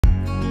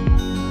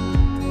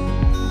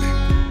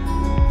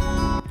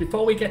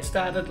Before we get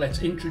started,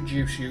 let's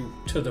introduce you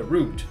to the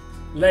route.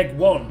 Leg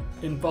 1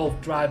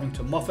 involved driving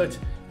to Moffat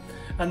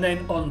and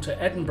then on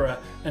to Edinburgh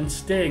and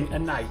staying a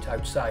night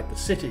outside the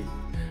city.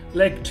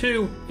 Leg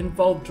 2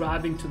 involved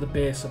driving to the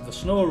base of the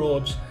snow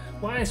roads,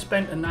 where I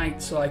spent a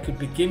night so I could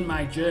begin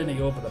my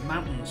journey over the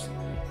mountains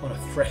on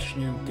a fresh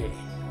new day.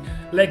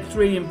 Leg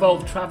 3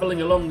 involved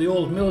travelling along the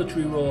old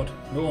military road,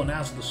 known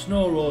as the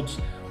Snow Roads,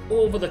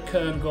 over the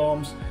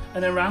Cairngorms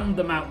and around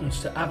the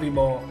mountains to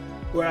Aviemore,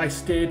 where I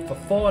stayed for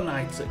 4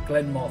 nights at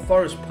Glenmore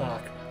Forest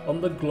Park on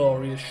the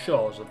glorious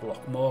shores of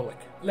Loch.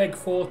 Leg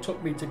 4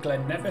 took me to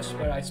Glen Nevis,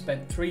 where I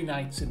spent 3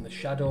 nights in the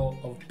shadow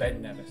of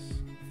Ben Nevis.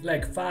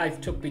 Leg 5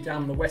 took me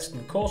down the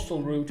western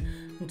coastal route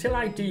until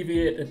I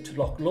deviated to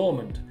Loch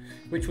Lomond,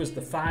 which was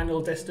the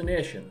final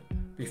destination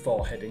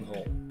before heading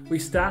home. We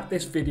start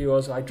this video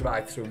as I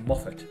drive through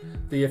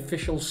Moffat, the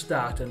official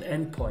start and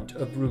end point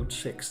of Route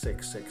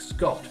 666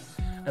 Scott,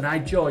 and I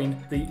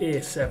join the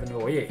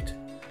A708,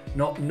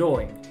 not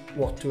knowing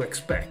what to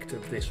expect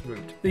of this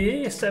route.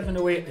 The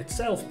A708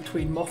 itself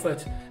between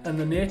Moffat and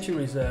the nature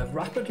reserve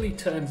rapidly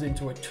turns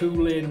into a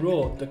 2-lane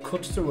road that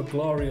cuts through a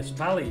glorious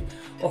valley,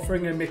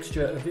 offering a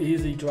mixture of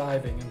easy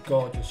driving and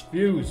gorgeous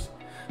views,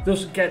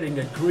 thus getting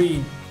a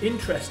green,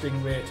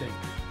 interesting rating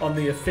on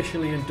the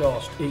officially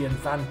endorsed Ian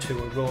Van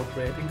Tour road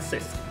rating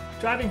system.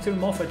 Driving through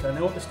Moffat, I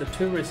noticed a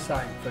tourist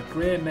sign for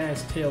Grey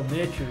Mare's Tail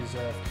Nature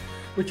Reserve,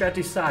 which I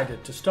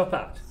decided to stop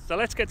at. So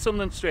let's get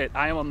something straight.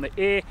 I am on the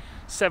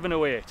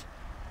A708.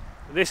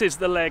 This is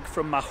the leg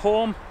from my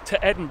home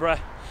to Edinburgh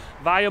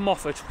via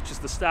Moffat, which is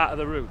the start of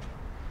the route.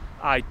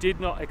 I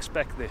did not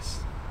expect this.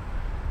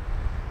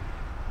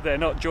 They're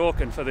not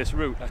joking for this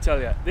route, I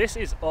tell you. This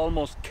is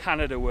almost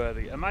Canada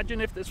worthy. Imagine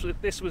if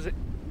this was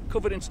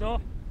covered in snow.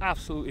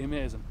 Absolutely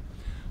amazing.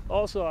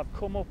 Also, I've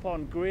come up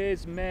on Grey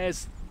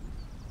Mare's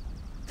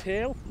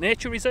Tail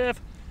Nature Reserve.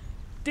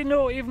 Didn't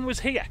know it even was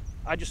here.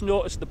 I just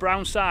noticed the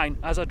brown sign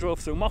as I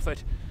drove through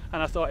Moffat,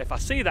 and I thought if I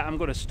see that I'm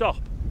going to stop.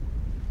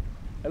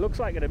 It looks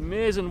like an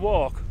amazing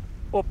walk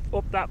up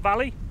that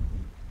valley.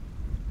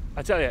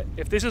 I tell you,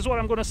 if this is what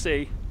I'm going to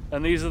see,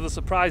 and these are the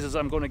surprises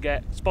I'm going to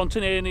get,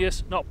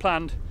 spontaneous, not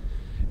planned,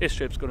 this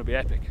trip's going to be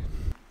epic.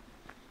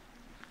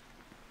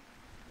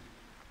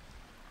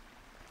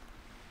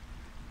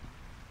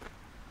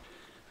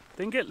 I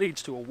think it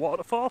leads to a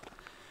waterfall.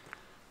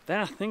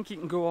 Then I think you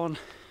can go on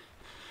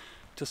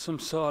to some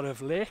sort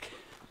of lake,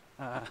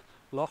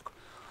 loch,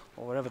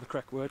 or whatever the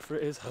correct word for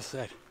it is. As I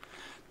said,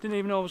 didn't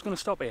even know I was going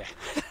to stop here.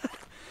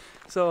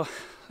 So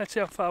let's see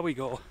how far we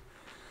go.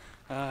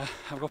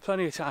 I've got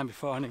plenty of time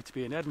before I need to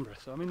be in Edinburgh,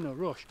 so I'm in no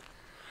rush,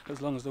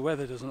 as long as the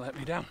weather doesn't let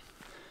me down.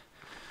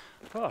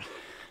 God,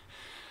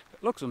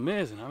 it looks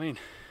amazing. I mean,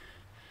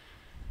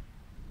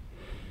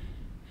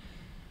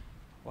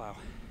 wow,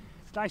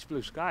 it's nice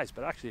blue skies,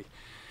 but actually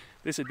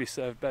this would be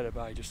served better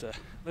by just a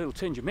little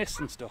tinge of mist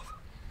and stuff.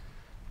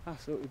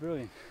 Absolutely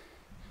brilliant.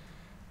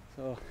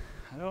 So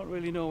I don't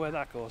really know where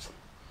that goes.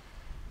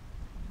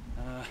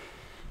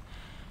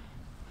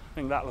 I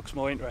think that looks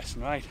more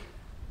interesting, right?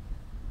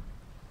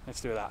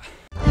 Let's do that.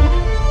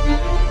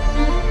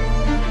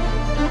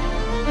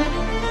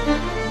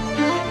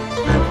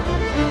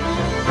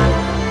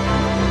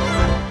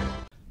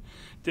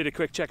 Did a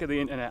quick check of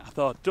the internet. I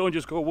thought, don't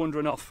just go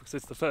wandering off because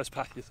it's the first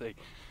path you see.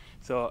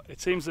 So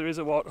it seems there is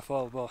a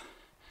waterfall, but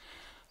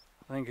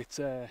I think it's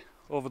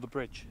over the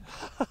bridge.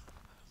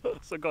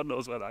 So God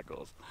knows where that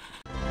goes.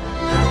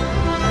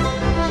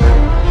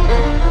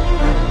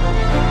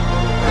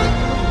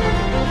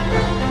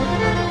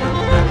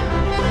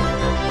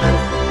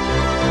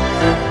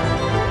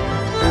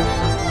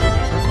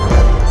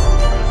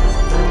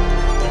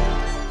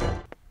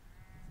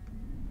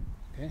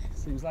 Okay,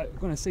 seems like we're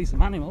going to see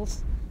some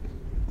animals,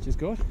 which is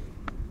good.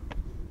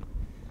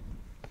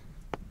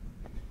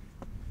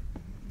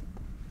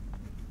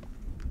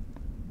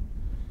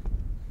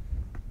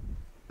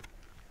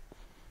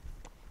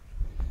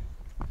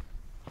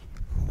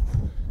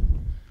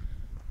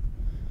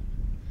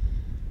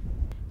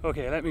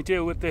 Okay, let me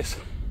deal with this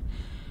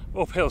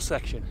uphill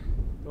section.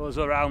 Goes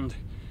around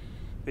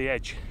the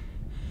edge.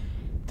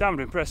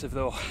 Damned impressive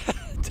though.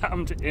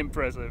 Damned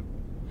impressive.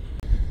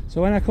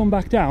 So when I come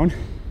back down,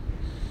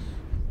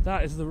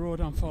 that is the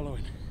road I'm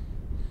following.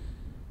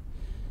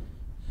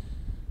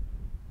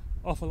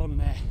 Off along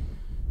there.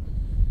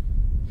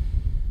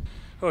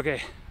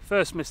 Okay,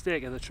 first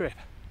mistake of the trip.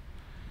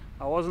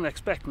 I wasn't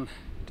expecting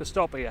to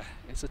stop here.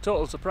 It's a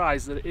total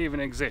surprise that it even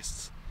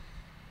exists.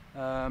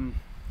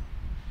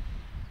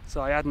 So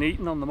I hadn't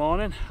eaten on the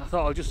morning. I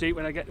thought I'll just eat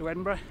when I get to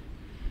Edinburgh.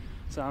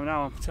 So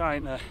now I'm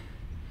trying to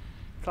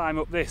climb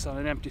up this on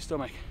an empty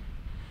stomach.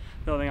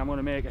 Don't think I'm going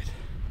to make it.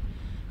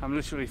 I'm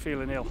literally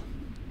feeling ill.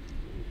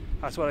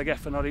 That's what I get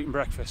for not eating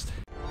breakfast.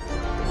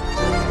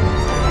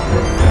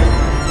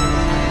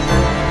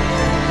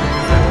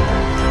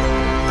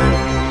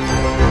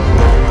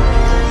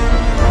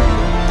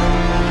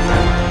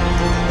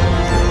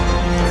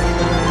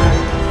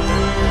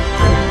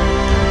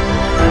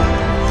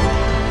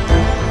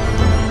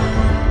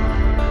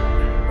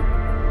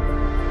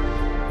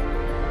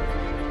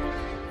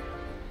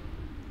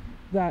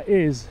 That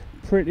is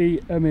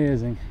pretty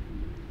amazing.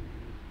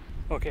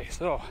 Okay,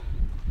 so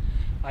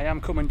I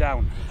am coming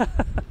down.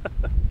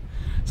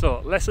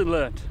 So, lesson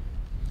learned.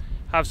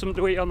 Have something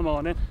to eat on the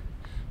morning,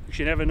 because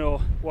you never know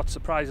what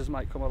surprises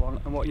might come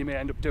along and what you may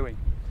end up doing.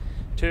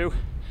 2,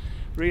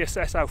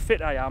 reassess how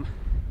fit I am,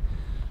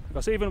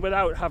 because even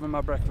without having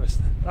my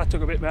breakfast, that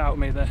took a bit more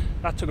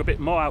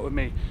out of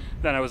me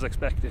than I was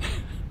expecting.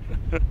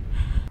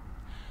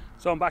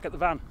 So I'm back at the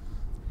van.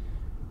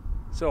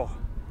 So,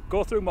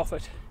 go through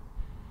Moffat,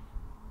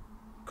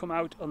 come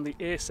out on the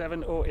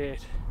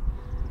A708,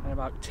 and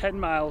about 10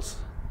 miles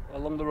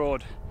along the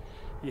road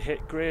you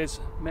hit Gray's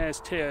Mare's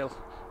Tail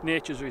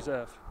Nature's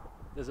Reserve.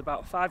 There's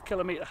about a 5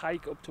 kilometre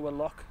hike up to a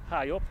loch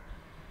high up.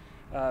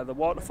 The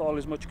waterfall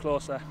is much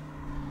closer,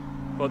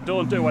 but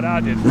don't do what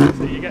I did.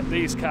 So you get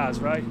these cars,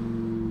 right?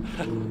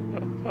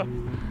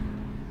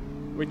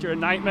 Which are a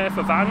nightmare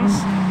for vans,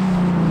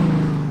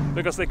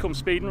 because they come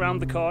speeding around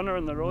the corner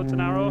and the roads are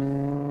narrow.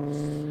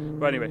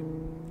 But anyway,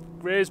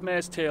 Gray's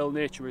Mare's Tail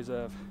Nature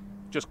Reserve.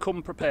 Just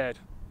come prepared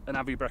and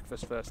have your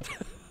breakfast first.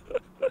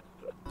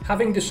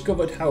 Having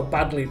discovered how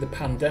badly the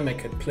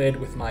pandemic had played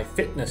with my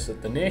fitness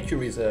at the nature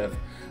reserve,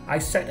 I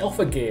set off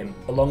again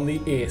along the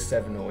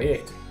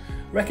A708,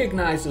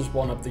 recognised as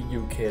one of the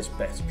UK's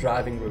best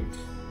driving routes.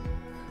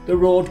 The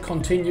road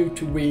continued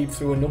to weave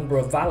through a number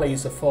of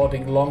valleys,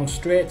 affording long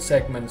straight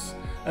segments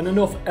and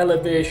enough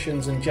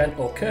elevations and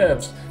gentle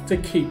curves to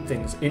keep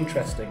things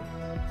interesting.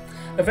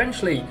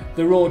 Eventually,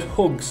 the road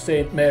hugs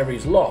St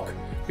Mary's Loch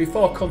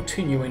before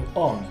continuing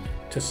on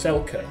to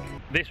Selkirk.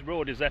 This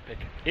road is epic.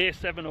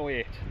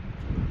 A708.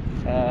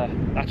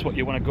 That's what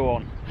you want to go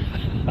on.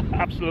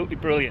 Absolutely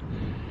brilliant.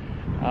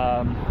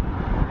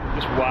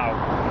 Just wow.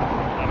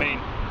 I mean,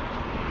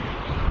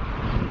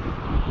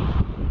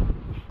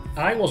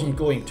 I wasn't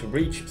going to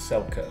reach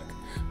Selkirk.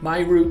 My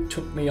route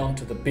took me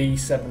onto the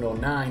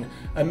B709,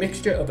 a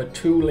mixture of a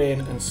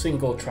 2-lane and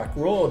single-track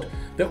road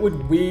that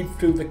would weave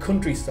through the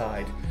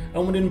countryside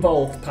and would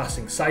involve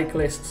passing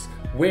cyclists,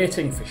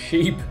 waiting for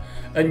sheep,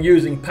 and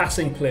using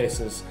passing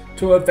places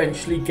to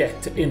eventually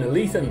get to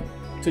Innerleithen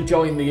to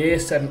join the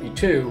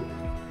A72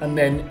 and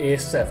then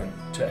A7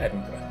 to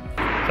Edinburgh.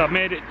 So I've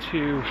made it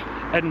to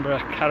Edinburgh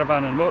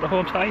caravan and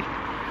motorhome site.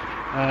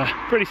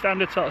 Pretty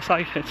standard sort of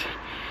site. It's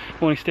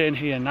only staying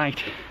here a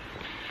night.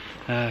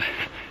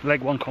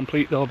 Leg 1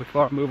 complete though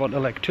before I move on to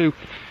leg 2,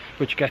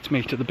 which gets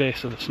me to the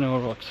base of the snow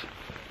roads.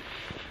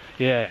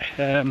 Yeah,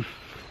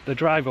 the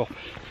drive up,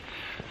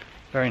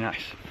 very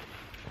nice.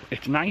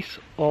 It's nice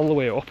all the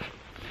way up,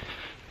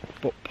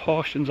 but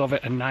portions of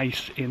it are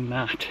nice in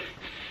that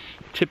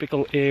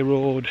typical A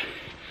road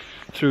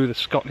through the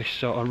Scottish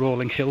sort of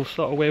rolling hills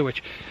sort of way,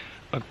 which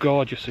are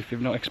gorgeous if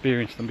you've not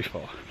experienced them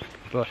before.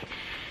 But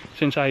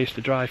since I used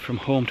to drive from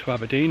home to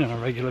Aberdeen on a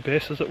regular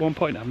basis at one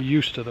point, I'm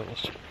used to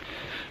those.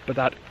 But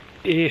that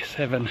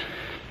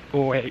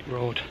A708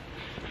 road,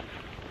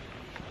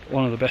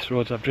 one of the best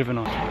roads I've driven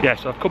on. Yeah,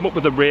 so I've come up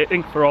with a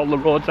rating for all the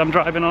roads I'm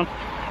driving on.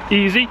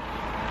 Easy,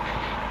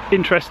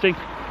 interesting,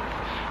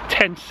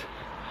 tense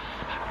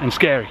and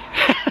scary.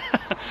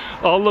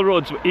 All the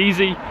roads were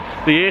easy.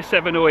 The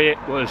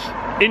A708 was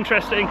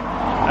interesting,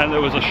 and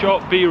there was a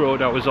short B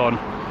road I was on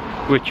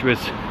which was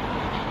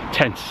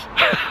tense.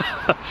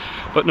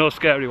 But no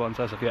scary ones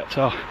as of yet.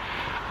 So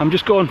I'm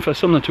just going for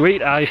something to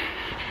eat. I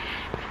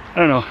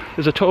don't know,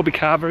 there's a Toby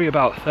Carvery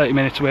about 30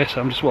 minutes away, so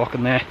I'm just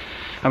walking there.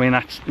 I mean,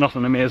 that's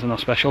nothing amazing or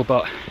special,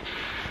 but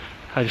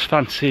I just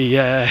fancy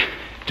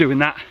doing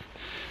that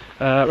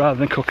rather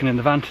than cooking in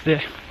the van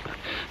today.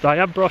 So I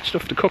have brought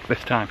stuff to cook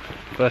this time,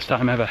 first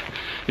time ever.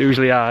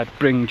 Usually I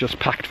bring just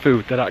packed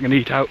food that I can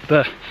eat out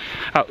the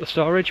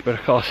storage, but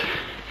of course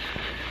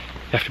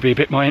you have to be a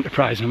bit more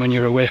enterprising when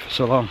you're away for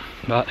so long.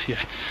 But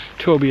yeah,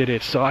 Toby it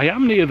is. So I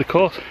am near the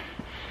coast.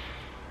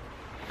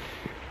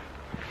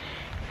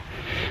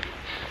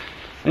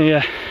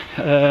 Yeah,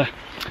 a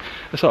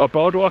sort of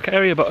boardwalk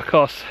area, but of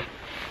course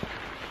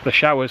the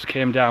showers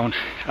came down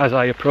as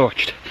I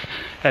approached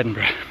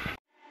Edinburgh.